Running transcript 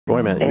Wait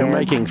a minute, you're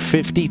making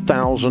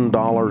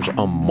 $50,000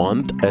 a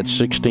month at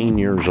 16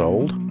 years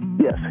old?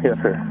 Yes,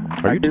 sir.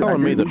 Are you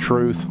telling me the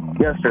truth?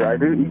 Yes, sir. I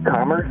do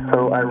e-commerce,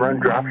 so I run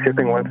drop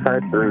shipping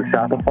websites through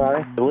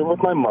Shopify. I live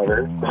with my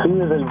mother. She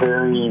is a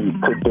very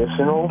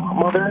traditional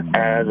mother,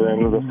 as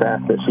in the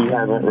fact that she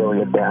hasn't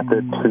really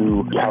adapted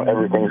to how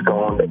everything's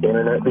going on the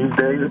internet these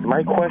days.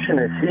 My question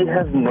is, she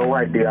has no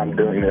idea I'm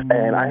doing this,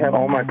 and I have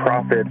all my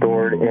profit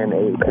stored in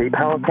a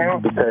PayPal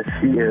account because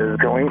she is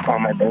joint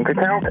on my bank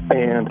account,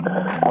 and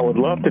I would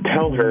love to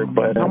tell her,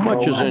 but... How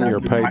much is in your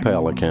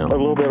PayPal account? A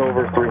little bit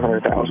over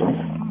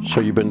 $300,000. So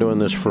you've been doing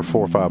this for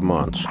 4 or 5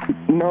 months?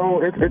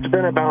 No, it's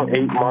been about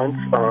 8 months.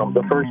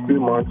 The first few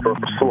months were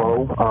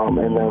slow, and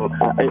then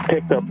it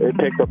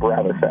picked up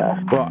rather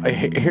fast. Well,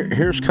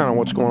 here's kind of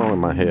what's going on in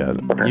my head.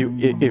 Okay.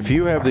 If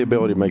you have the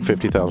ability to make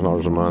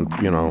 $50,000 a month,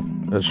 you know,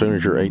 as soon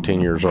as you're 18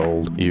 years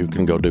old, you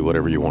can go do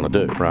whatever you want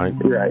to do, right?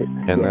 Right.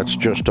 And that's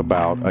just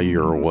about a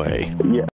year away. Yeah.